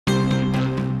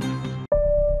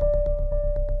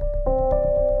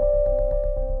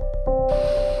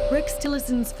Rex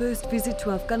Tillerson's first visit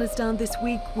to Afghanistan this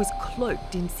week was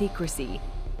cloaked in secrecy.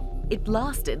 It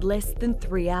lasted less than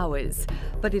 3 hours,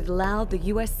 but it allowed the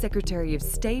US Secretary of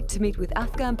State to meet with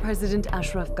Afghan President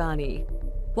Ashraf Ghani.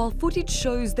 While footage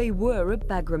shows they were at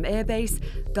Bagram Air Base,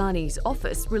 Ghani's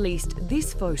office released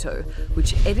this photo,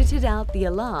 which edited out the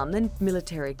alarm and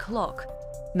military clock,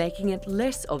 making it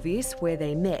less obvious where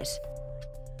they met.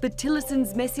 But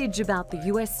Tillerson's message about the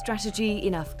US strategy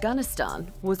in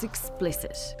Afghanistan was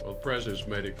explicit. Well, the President's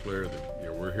made it clear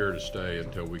that we're here to stay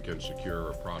until we can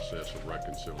secure a process of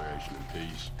reconciliation and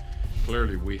peace.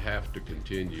 Clearly, we have to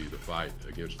continue the fight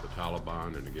against the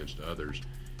Taliban and against others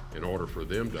in order for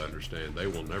them to understand they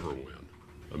will never win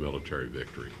a military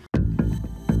victory.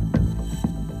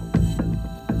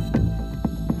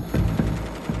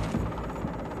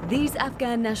 These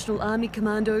Afghan National Army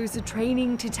commandos are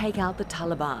training to take out the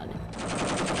Taliban.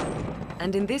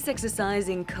 And in this exercise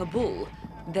in Kabul,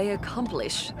 they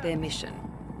accomplish their mission.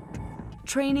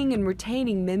 Training and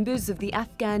retaining members of the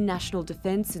Afghan National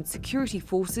Defence and Security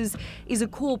Forces is a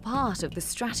core part of the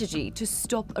strategy to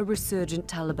stop a resurgent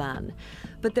Taliban.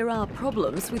 But there are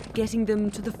problems with getting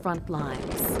them to the front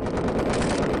lines.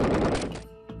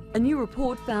 A new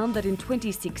report found that in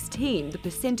 2016, the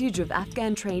percentage of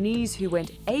Afghan trainees who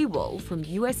went AWOL from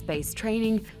US-based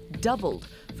training doubled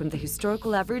from the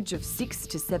historical average of 6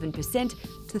 to 7%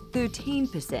 to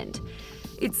 13%.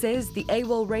 It says the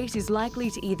AWOL rate is likely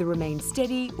to either remain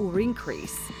steady or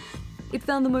increase. It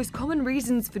found the most common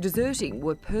reasons for deserting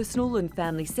were personal and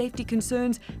family safety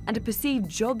concerns and a perceived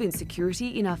job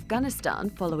insecurity in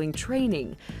Afghanistan following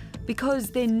training, because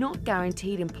they're not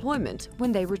guaranteed employment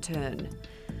when they return.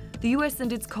 The US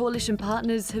and its coalition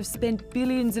partners have spent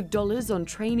billions of dollars on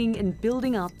training and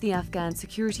building up the Afghan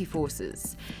security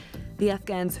forces. The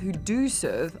Afghans who do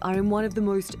serve are in one of the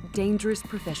most dangerous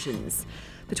professions.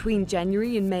 Between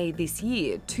January and May this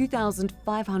year,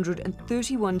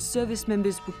 2,531 service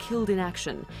members were killed in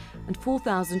action and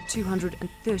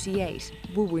 4,238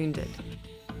 were wounded.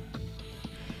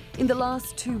 In the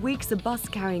last 2 weeks, a bus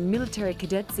carrying military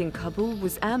cadets in Kabul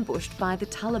was ambushed by the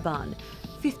Taliban.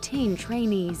 15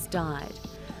 trainees died.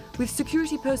 With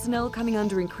security personnel coming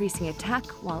under increasing attack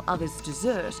while others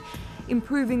desert,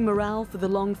 improving morale for the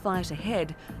long fight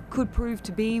ahead could prove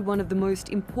to be one of the most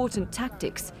important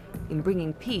tactics in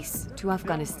bringing peace to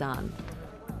Afghanistan.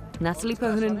 Natalie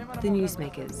Pohonen, The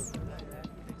Newsmakers.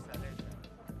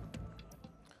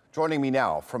 Joining me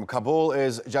now from Kabul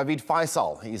is Javid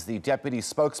Faisal. He's the deputy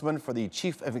spokesman for the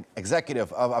chief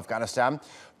executive of Afghanistan.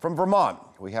 From Vermont,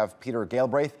 we have Peter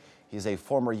Galbraith. He's a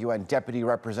former UN deputy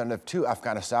representative to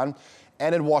Afghanistan.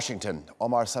 And in Washington,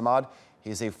 Omar Samad.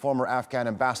 He's a former Afghan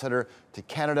ambassador to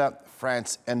Canada,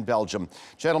 France, and Belgium.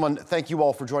 Gentlemen, thank you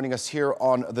all for joining us here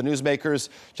on The Newsmakers.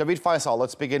 Javid Faisal,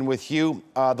 let's begin with you.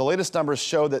 The latest numbers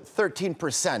show that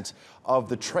 13% of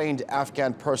the trained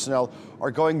Afghan personnel are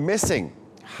going missing.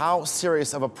 How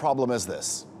serious of a problem is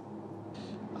this?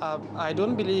 I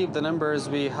don't believe the numbers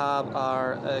we have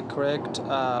are correct.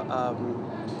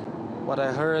 What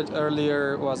I heard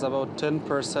earlier was about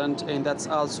 10%, and that's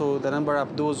also the number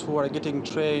of those who are getting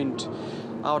trained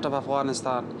out of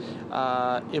Afghanistan.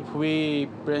 If we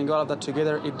bring all of that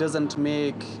together, it doesn't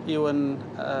make even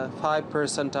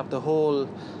 5% of the whole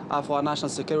Afghan National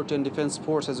Security and Defense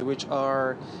Forces, which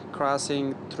are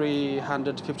crossing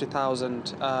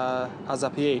 350,000 as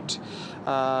of yet.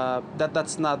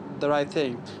 That's not the right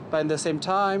thing. But at the same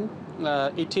time,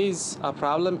 it is a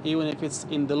problem, even if it's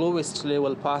in the lowest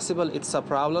level possible. It's a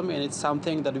problem, and it's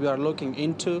something that we are looking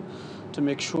into to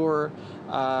make sure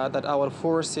that our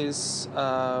forces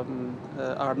are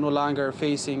no longer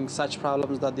facing such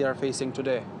problems that they are facing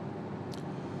today.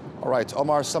 All right,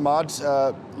 Omar Samad,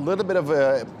 a little bit of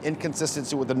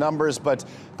inconsistency with the numbers, but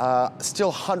still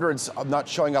hundreds of not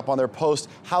showing up on their post.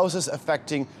 How is this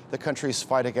affecting the country's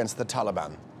fight against the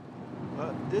Taliban?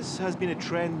 This has been a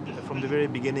trend from the very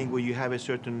beginning, where you have a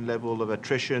certain level of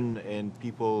attrition and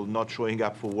people not showing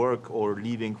up for work or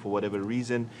leaving for whatever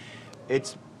reason.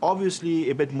 It's obviously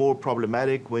a bit more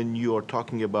problematic when you are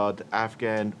talking about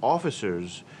Afghan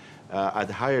officers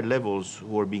at higher levels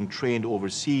who are being trained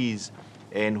overseas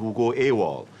and who go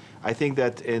AWOL. I think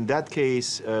that in that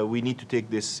case, we need to take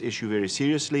this issue very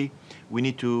seriously. We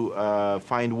need to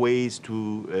find ways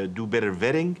to do better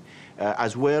vetting,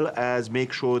 as well as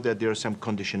make sure that there are some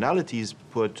conditionalities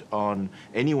put on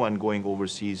anyone going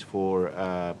overseas for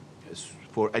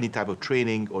any type of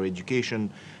training or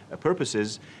education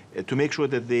purposes, to make sure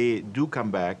that they do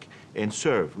come back and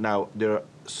serve. Now, there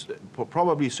are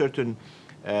probably certain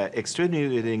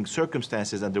extenuating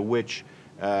circumstances under which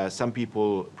some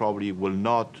people probably will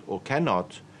not or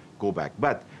cannot go back.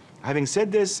 But Having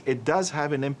said this, it does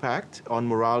have an impact on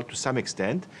morale to some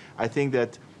extent. I think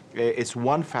that it's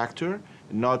one factor,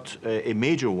 not a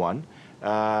major one.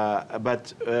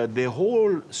 But the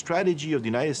whole strategy of the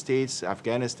United States,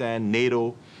 Afghanistan,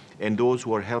 NATO, and those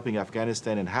who are helping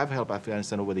Afghanistan and have helped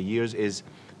Afghanistan over the years is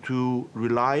to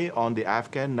rely on the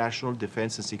Afghan National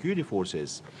Defense and Security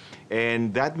Forces.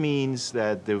 And that means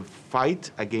that the fight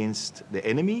against the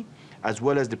enemy, as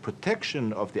well as the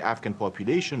protection of the Afghan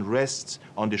population, rests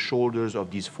on the shoulders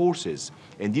of these forces.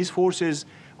 And these forces,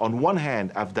 on one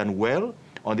hand, have done well.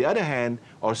 On the other hand,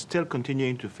 are still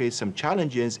continuing to face some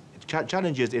challenges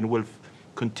and will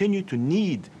continue to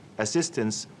need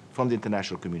assistance from the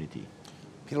international community.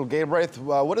 Peter Galbraith,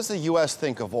 what does the U.S.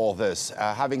 think of all this?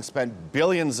 Having spent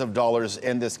billions of dollars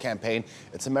in this campaign,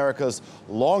 it's America's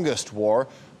longest war.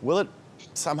 Will it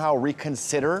somehow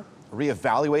reconsider,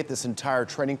 reevaluate this entire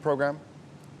training program?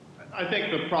 I think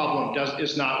the problem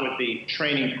is not with the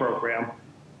training program.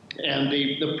 And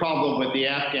the problem with the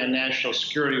Afghan National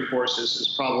Security Forces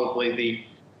is probably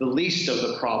the least of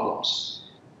the problems.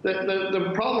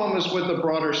 The problem is with the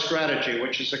broader strategy,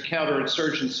 which is a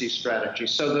counterinsurgency strategy.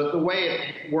 So the way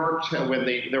it worked when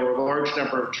there were a large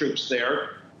number of troops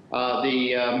there,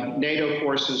 the NATO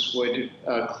forces would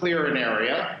clear an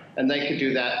area, and they could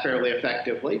do that fairly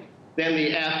effectively. Then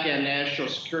the Afghan National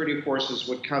Security Forces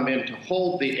would come in to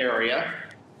hold the area.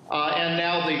 And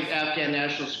now the Afghan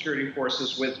National Security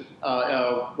Forces with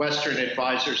Western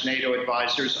advisors, NATO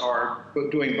advisors, are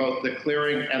doing both the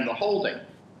clearing and the holding.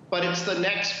 But it's the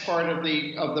next part of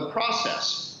the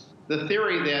process. The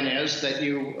theory then is that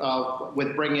you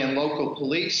would bring in local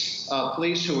police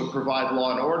who would provide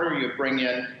law and order. You bring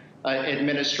in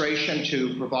administration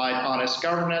to provide honest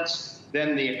governance.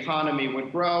 Then the economy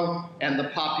would grow, and the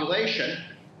population,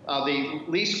 the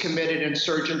least committed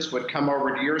insurgents would come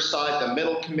over to your side. The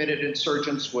middle committed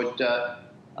insurgents would, sort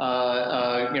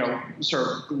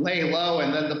of lay low,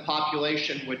 and then the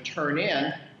population would turn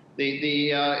in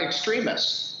the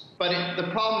extremists. But the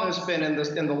problem has been in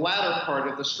the latter part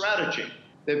of the strategy.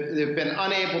 They've been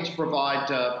unable to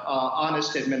provide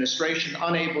honest administration,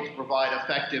 unable to provide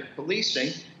effective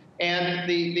policing, and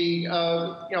a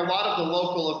lot of the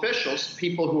local officials,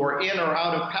 people who are in or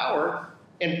out of power,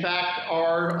 in fact,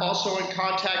 are also in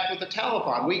contact with the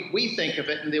Taliban. We think of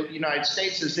it in the United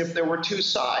States as if there were two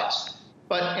sides.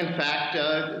 But in fact,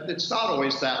 it's not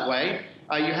always that way.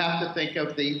 You have to think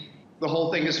of the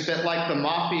whole thing is a bit like the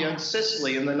mafia in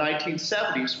Sicily in the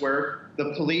 1970s, where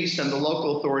the police and the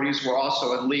local authorities were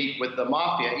also in league with the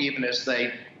mafia, even as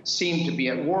they seemed to be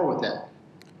at war with it.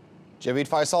 Javeed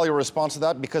Faisal, your response to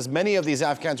that? Because many of these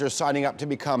Afghans are signing up to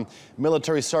become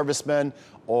military servicemen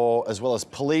or as well as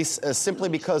police, simply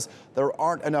because there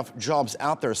aren't enough jobs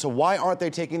out there. So why aren't they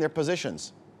taking their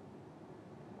positions?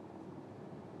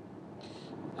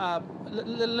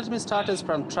 Let me start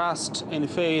from trust and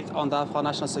faith on the Afghan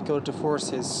National Security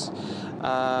Forces.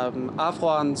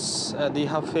 Afghans, they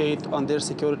have faith on their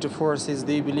security forces.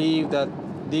 They believe that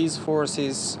these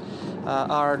forces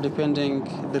are defending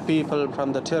the people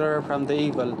from the terror, from the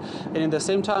evil. And at the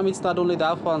same time, it's not only the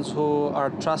Afghans who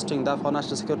are trusting the Afghan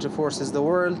National Security Forces. The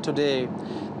world today,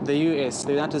 the US,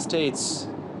 the United States,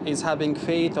 is having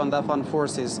faith on the Afghan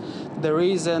forces. The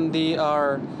reason they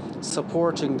are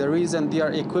supporting, the reason they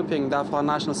are equipping the Afghan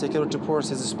National Security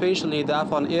Forces, especially the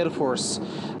Afghan Air Force,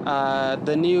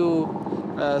 the new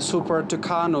Super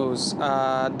Tucanos,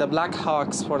 the Black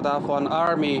Hawks for the Afghan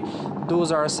Army,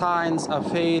 those are signs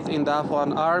of faith in the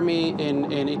Afghan Army,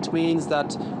 and it means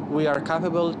that we are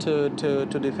capable to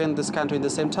defend this country. At the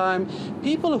same time,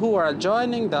 people who are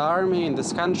joining the army in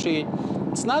this country,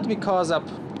 it's not because of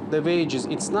the wages,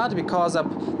 it's not because of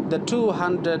the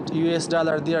 $200 US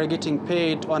they are getting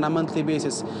paid on a monthly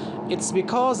basis. It's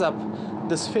because of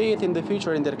this faith in the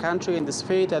future in their country, and this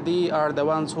faith that they are the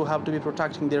ones who have to be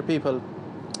protecting their people.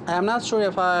 I'm not sure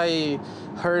if I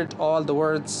heard all the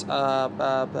words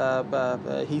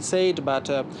he said, but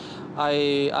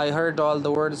I heard all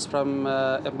the words from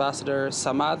Ambassador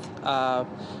Samad,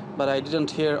 but I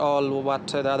didn't hear all what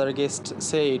the other guest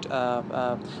said.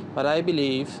 But I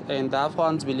believe, and the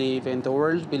Afghans believe, and the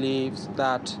world believes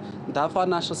that the Afghan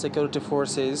National Security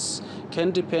Forces can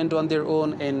depend on their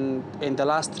own. In the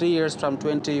last 3 years, from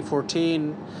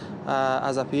 2014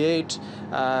 as of yet,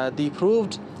 they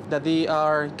proved that they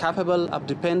are capable of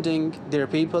defending their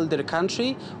people, their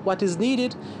country. What is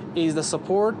needed is the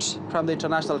support from the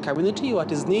international community.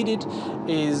 What is needed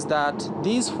is that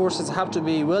these forces have to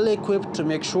be well equipped to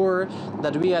make sure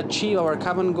that we achieve our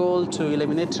common goal to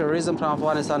eliminate terrorism from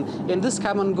Afghanistan. And this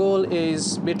common goal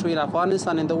is between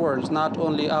Afghanistan and the world, not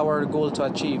only our goal to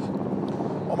achieve.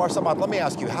 Omar Samad, let me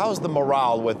ask you, how's the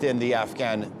morale within the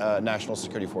Afghan National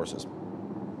Security Forces?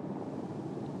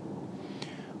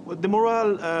 Well, the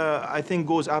morale, I think,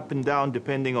 goes up and down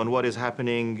depending on what is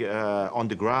happening on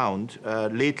the ground.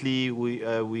 Lately,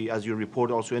 we, as your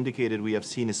report also indicated, we have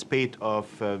seen a spate of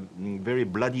very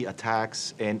bloody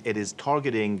attacks, and it is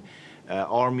targeting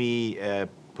army,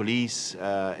 police,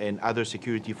 and other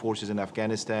security forces in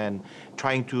Afghanistan,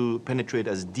 trying to penetrate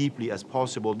as deeply as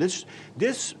possible.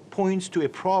 This points to a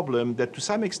problem that, to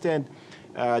some extent,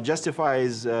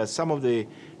 justifies some of the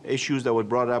issues that were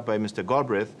brought up by Mr.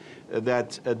 Galbraith,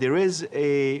 that there is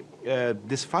a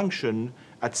dysfunction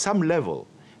at some level.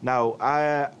 Now,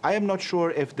 I am not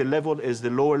sure if the level is the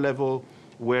lower level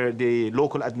where the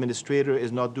local administrator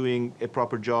is not doing a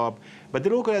proper job, but the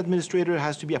local administrator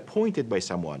has to be appointed by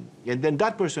someone, and then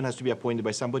that person has to be appointed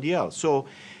by somebody else. So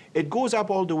it goes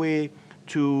up all the way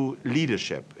to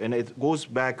leadership, and it goes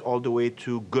back all the way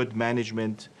to good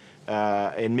management,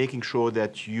 and making sure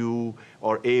that you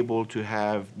are able to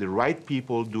have the right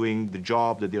people doing the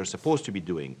job that they're supposed to be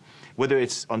doing, whether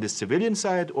it's on the civilian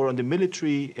side or on the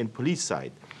military and police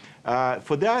side.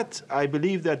 For that, I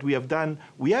believe that we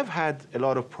have had a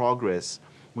lot of progress.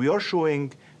 We are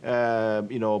showing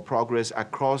progress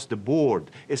across the board,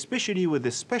 especially with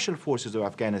the special forces of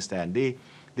Afghanistan.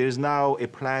 There is now a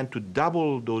plan to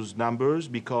double those numbers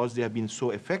because they have been so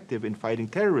effective in fighting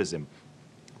terrorism.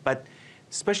 But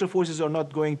special forces are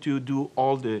not going to do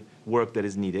all the work that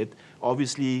is needed.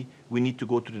 Obviously, we need to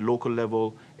go to the local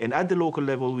level, and at the local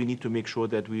level, we need to make sure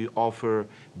that we offer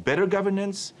better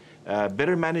governance,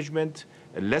 better management,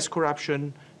 less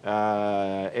corruption,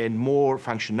 and more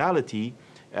functionality,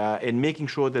 and making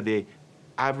sure that the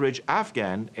average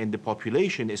Afghan and the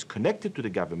population is connected to the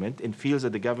government and feels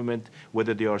that the government,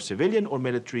 whether they are civilian or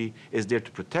military, is there to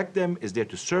protect them, is there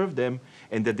to serve them,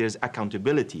 and that there's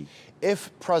accountability. If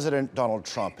President Donald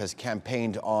Trump has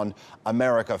campaigned on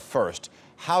America first,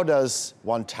 how does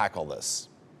one tackle this?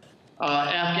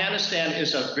 Afghanistan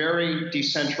is a very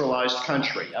decentralized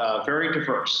country, very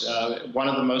diverse, one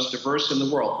of the most diverse in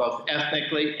the world, both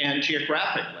ethnically and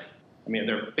geographically. I mean,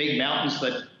 there are big mountains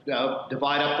that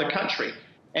divide up the country.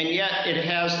 And yet it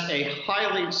has a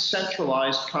highly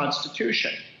centralized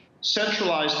constitution,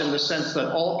 centralized in the sense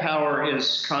that all power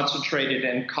is concentrated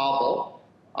in Kabul,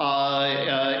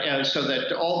 and so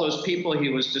that all those people he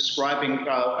was describing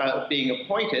being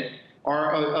appointed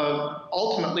are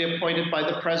ultimately appointed by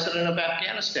the president of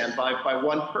Afghanistan, by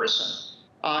one person.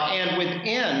 And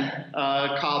within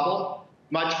Kabul,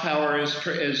 much power is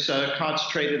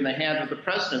concentrated in the hand of the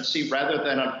presidency rather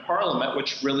than on parliament,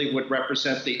 which really would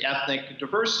represent the ethnic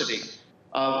diversity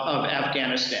of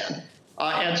Afghanistan.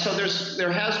 And so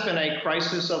there has been a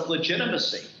crisis of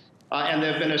legitimacy. And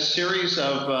there have been a series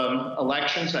of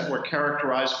elections that were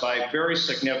characterized by very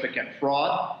significant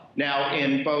fraud. Now,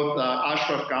 in both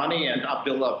Ashraf Ghani and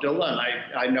Abdullah,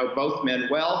 and I know both men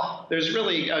well, there's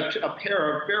really a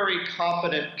pair of very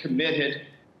competent, committed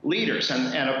leaders,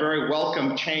 and a very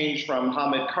welcome change from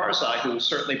Hamid Karzai, who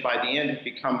certainly by the end had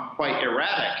become quite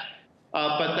erratic.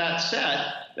 But that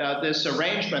said, this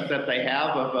arrangement that they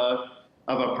have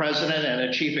of a president and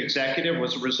a chief executive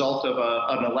was a result of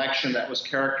an election that was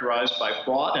characterized by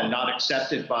fraud and not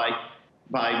accepted by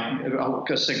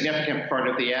a significant part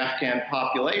of the Afghan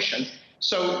population.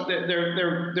 So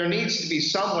there needs to be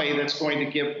some way that's going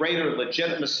to give greater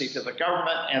legitimacy to the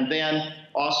government, and then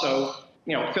also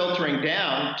filtering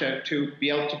down to be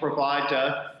able to provide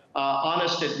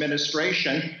honest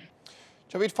administration.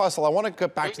 Javeed Faisal, I want to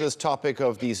get back to this topic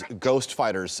of these ghost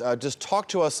fighters. Just talk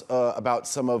to us about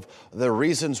some of the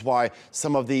reasons why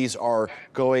some of these are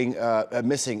going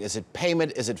missing. Is it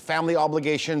payment? Is it family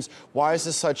obligations? Why is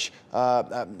this such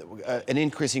an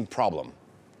increasing problem?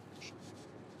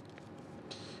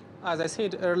 As I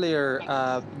said earlier,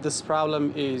 this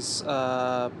problem is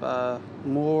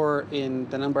more in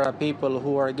the number of people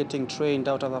who are getting trained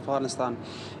out of Afghanistan.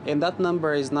 And that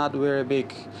number is not very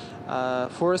big.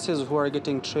 Forces who are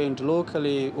getting trained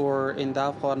locally or in the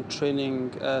Afghan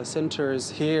training centers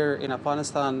here in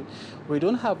Afghanistan, we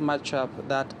don't have much of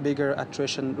that bigger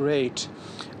attrition rate.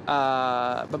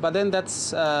 But then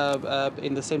that's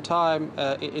in the same time,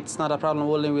 it's not a problem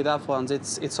only with Afghans.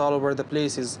 It's all over the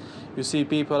places. You see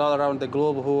people all around the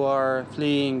globe who are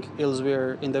fleeing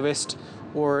elsewhere in the West,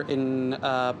 or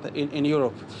in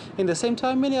Europe. In the same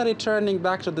time, many are returning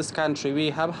back to this country. We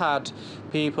have had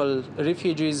people,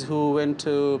 refugees who went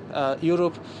to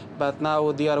Europe, but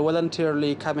now they are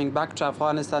voluntarily coming back to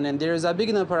Afghanistan, and there is a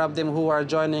big number of them who are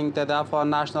joining the Afghan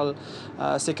National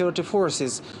Security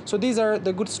Forces. So these are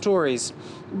the good stories.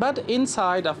 But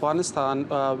inside Afghanistan,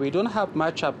 we don't have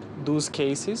much of those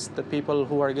cases. The people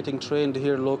who are getting trained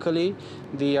here locally,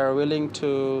 they are willing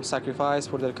to sacrifice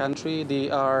for their country. They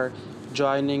are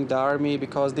joining the army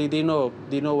because they know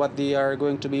what they are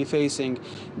going to be facing.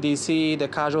 They see the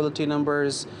casualty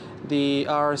numbers, they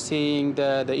are seeing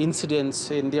the incidents,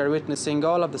 and they are witnessing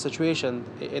all of the situation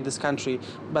in this country,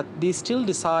 but they still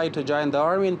decide to join the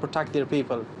army and protect their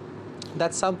people.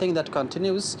 That's something that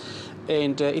continues,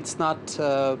 and it's not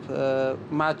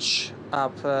much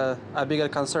of a bigger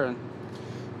concern.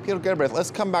 Peter Galbraith,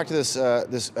 let's come back to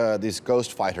these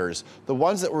ghost fighters, the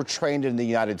ones that were trained in the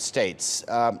United States.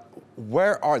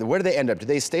 Where are they? Where do they end up? Do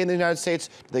they stay in the United States?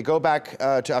 Do they go back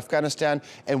to Afghanistan?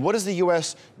 And what is the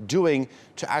U.S. doing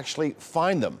to actually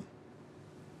find them?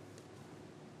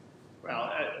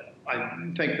 Well, I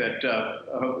think that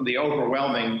the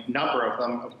overwhelming number of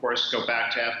them, of course, go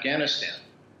back to Afghanistan.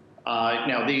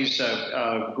 Now, these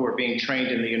who are being trained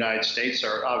in the United States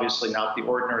are obviously not the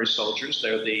ordinary soldiers.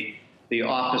 They're the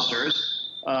officers.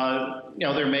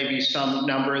 There may be some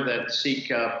number that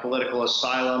seek political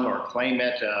asylum or claim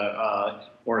it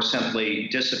or simply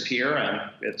disappear,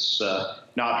 and it's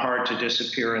not hard to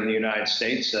disappear in the United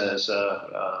States as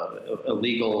a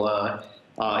legal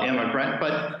immigrant.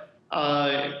 But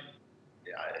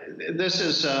this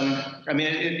is,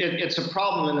 it's a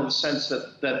problem in the sense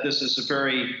that this is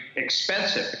very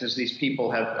expensive because these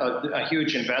people have a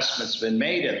huge investment's been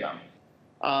made in them.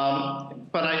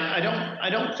 But I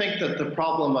don't think that the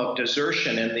problem of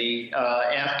desertion in the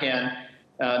Afghan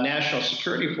national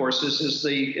security forces is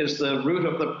the root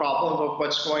of the problem of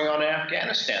what's going on in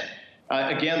Afghanistan.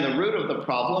 Again, the root of the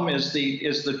problem is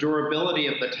the durability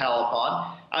of the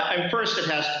Taliban. And first, it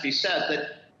has to be said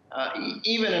that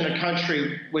even in a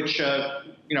country which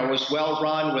was well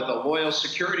run with a loyal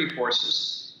security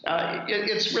forces,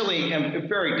 it's really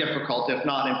very difficult, if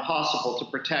not impossible, to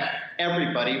protect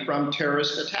everybody from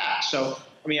terrorist attacks. So,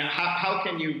 I mean, how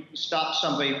can you stop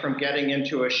somebody from getting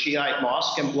into a Shiite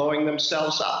mosque and blowing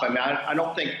themselves up? I mean, I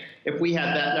don't think if we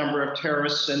had that number of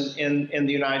terrorists in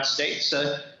the United States,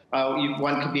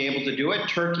 one could be able to do it.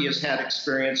 Turkey has had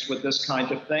experience with this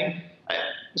kind of thing.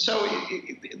 So,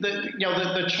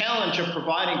 the challenge of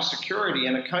providing security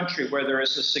in a country where there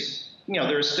is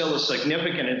there is still a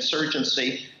significant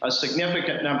insurgency, a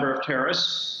significant number of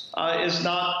terrorists, is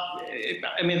not,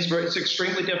 it's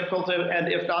extremely difficult and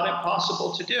if not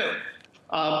impossible to do.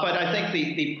 But I think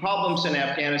the problems in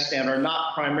Afghanistan are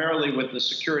not primarily with the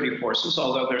security forces,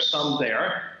 although there's some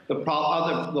there. The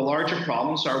larger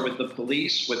problems are with the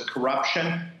police, with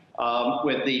corruption,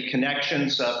 with the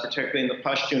connections, particularly in the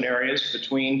Pashtun areas,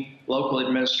 between local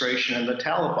administration and the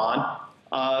Taliban,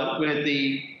 with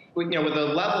the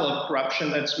level of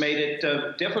corruption that's made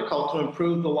it difficult to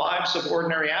improve the lives of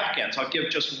ordinary Afghans. I'll give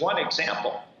just one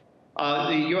example.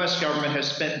 The U.S. government has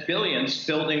spent billions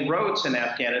building roads in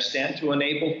Afghanistan to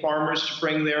enable farmers to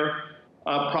bring their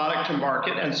product to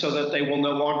market, and so that they will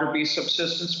no longer be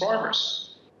subsistence farmers.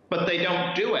 But they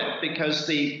don't do it because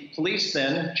the police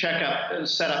then set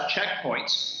up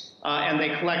checkpoints, and they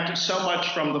collect so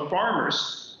much from the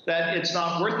farmers that it's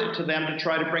not worth it to them to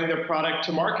try to bring their product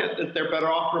to market, that they're better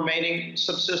off remaining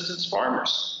subsistence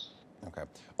farmers. Okay.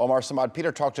 Omar Samad,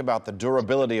 Peter talked about the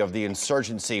durability of the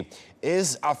insurgency.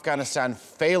 Is Afghanistan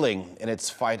failing in its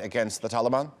fight against the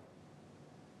Taliban?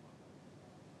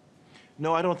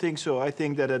 No, I don't think so. I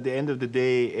think that at the end of the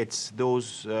day, it's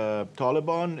those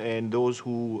Taliban and those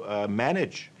who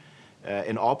manage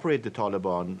and operate the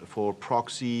Taliban for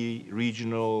proxy,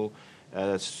 regional,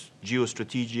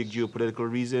 geostrategic, geopolitical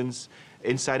reasons,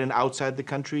 inside and outside the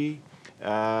country,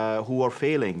 who are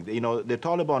failing. The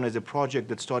Taliban is a project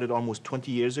that started almost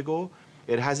 20 years ago.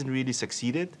 It hasn't really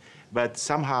succeeded, but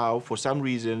somehow, for some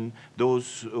reason,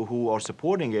 those who are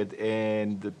supporting it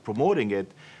and promoting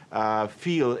it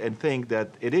feel and think that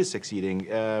it is succeeding.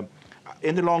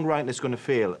 In the long run, it's going to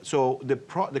fail. So the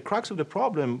crux of the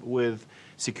problem with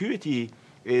security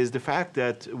is the fact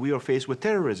that we are faced with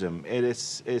terrorism.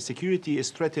 Security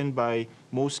is threatened by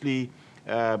mostly,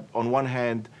 on one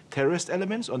hand, terrorist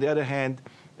elements, on the other hand,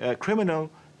 criminal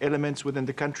elements within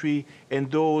the country, and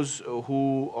those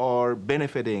who are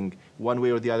benefiting one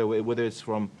way or the other way, whether it's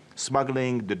from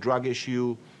smuggling, the drug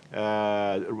issue,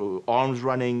 arms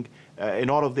running, in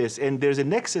all of this. And there's a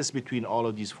nexus between all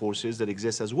of these forces that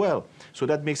exists as well. So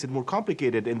that makes it more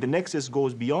complicated. And the nexus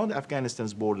goes beyond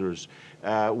Afghanistan's borders,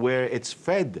 where it's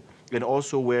fed and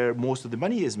also where most of the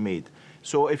money is made.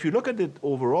 So if you look at it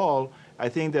overall, I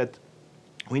think that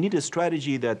we need a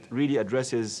strategy that really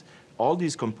addresses all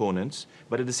these components,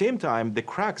 but at the same time, the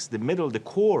cracks, the middle, the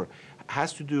core,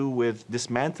 has to do with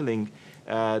dismantling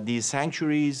these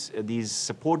sanctuaries, these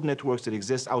support networks that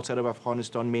exist outside of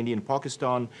Afghanistan, mainly in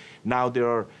Pakistan. Now there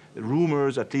are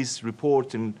rumors, at least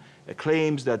reports and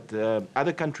claims that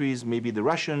other countries, maybe the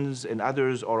Russians and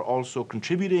others, are also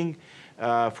contributing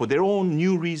for their own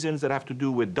new reasons that have to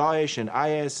do with Daesh and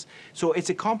IS. So it's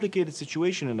a complicated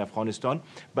situation in Afghanistan,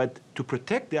 but to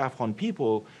protect the Afghan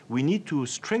people, we need to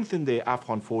strengthen the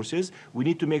Afghan forces. We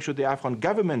need to make sure the Afghan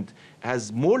government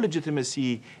has more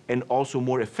legitimacy and also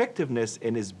more effectiveness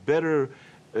and is better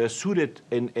suited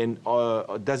and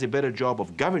does a better job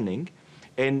of governing.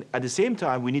 And at the same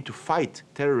time, we need to fight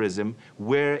terrorism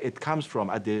where it comes from,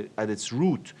 at its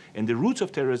root. And the roots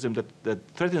of terrorism that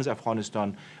threatens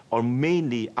Afghanistan are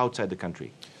mainly outside the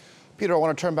country. Peter, I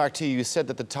want to turn back to you. You said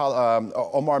that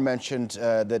Omar mentioned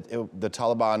that the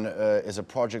Taliban is a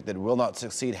project that will not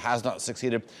succeed, has not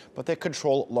succeeded, but they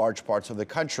control large parts of the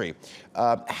country.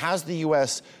 Has the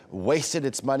U.S. wasted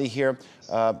its money here?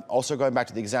 Also going back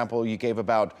to the example you gave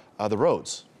about the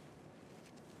roads.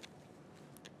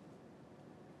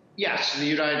 Yes, the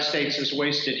United States has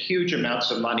wasted huge amounts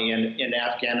of money in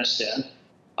Afghanistan,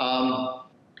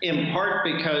 in part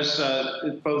because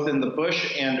both in the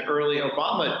Bush and early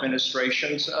Obama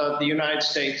administrations, the United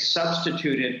States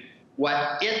substituted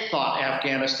what it thought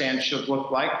Afghanistan should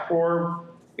look like for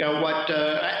what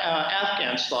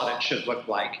Afghans thought it should look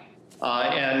like.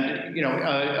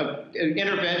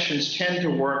 Interventions tend to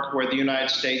work where the United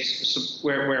States,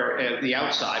 where the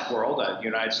outside world, the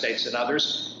United States and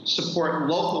others, support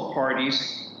local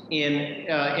parties in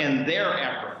their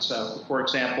efforts. For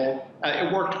example,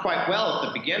 it worked quite well at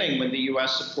the beginning when the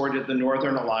U.S. supported the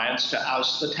Northern Alliance to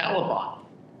oust the Taliban.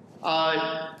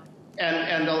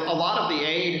 And a lot of the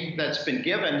aid that's been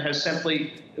given has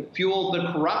simply fueled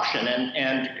the corruption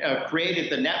and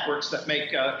created the networks that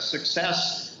make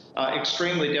success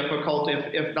extremely difficult,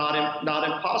 if not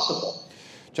impossible.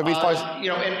 But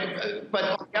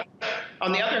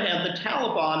on the other hand, the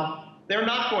Taliban, they're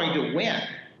not going to win.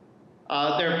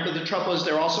 The trouble is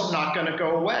they're also not going to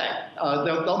go away.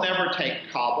 They'll never take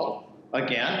Kabul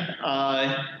again,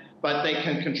 but they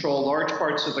can control large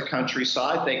parts of the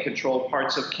countryside. They control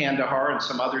parts of Kandahar and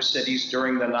some other cities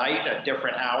during the night at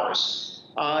different hours.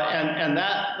 And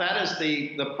that is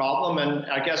the problem, and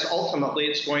I guess ultimately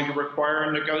it's going to require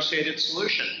a negotiated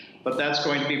solution, but that's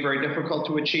going to be very difficult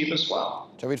to achieve as well.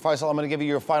 Javeed Faisal, I'm going to give you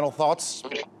your final thoughts.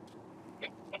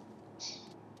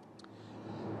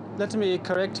 Let me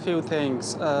correct a few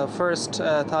things. First,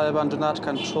 Taliban do not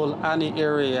control any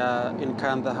area in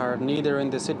Kandahar, neither in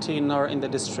the city nor in the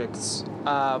districts.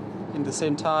 In the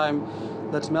same time,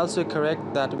 let me also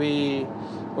correct that the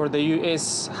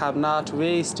U.S. have not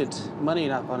wasted money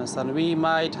in Afghanistan. We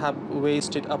might have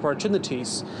wasted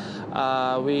opportunities.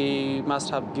 We must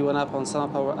have given up on some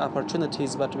of our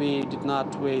opportunities, but we did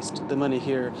not waste the money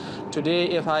here. Today,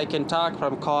 if I can talk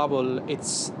from Kabul,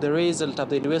 it's the result of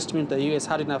the investment the U.S.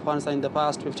 had in Afghanistan in the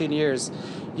past 15 years.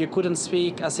 You couldn't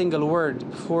speak a single word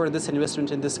for this investment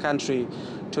in this country.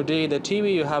 Today, the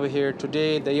TV you have here,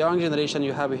 today, the young generation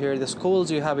you have here, the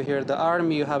schools you have here, the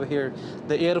army you have here,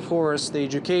 the Air Force, the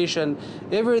education,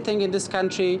 everything in this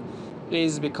country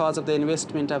is because of the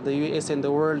investment of the U.S. in the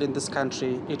world in this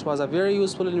country. It was a very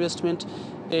useful investment,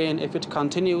 and if it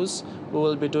continues, we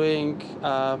will be doing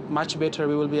much better.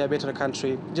 We will be a better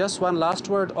country. Just one last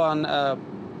word on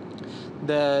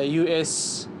the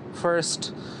U.S.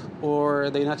 first or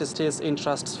the United States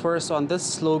interests first. On this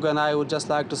slogan, I would just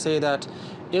like to say that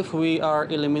if we are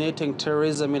eliminating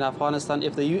terrorism in Afghanistan,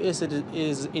 if the U.S.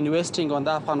 is investing on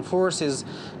the Afghan forces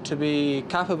to be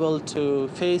capable to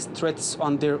face threats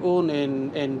on their own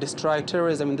and destroy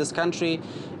terrorism in this country,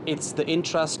 it's the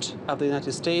interest of the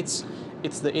United States,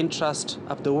 it's the interest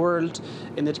of the world,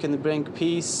 and it can bring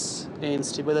peace and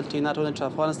stability not only to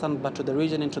Afghanistan, but to the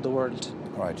region and to the world.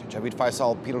 All right, Javeed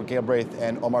Faisal, Peter Galbraith,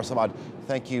 and Omar Samad,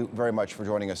 thank you very much for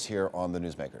joining us here on the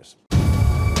Newsmakers.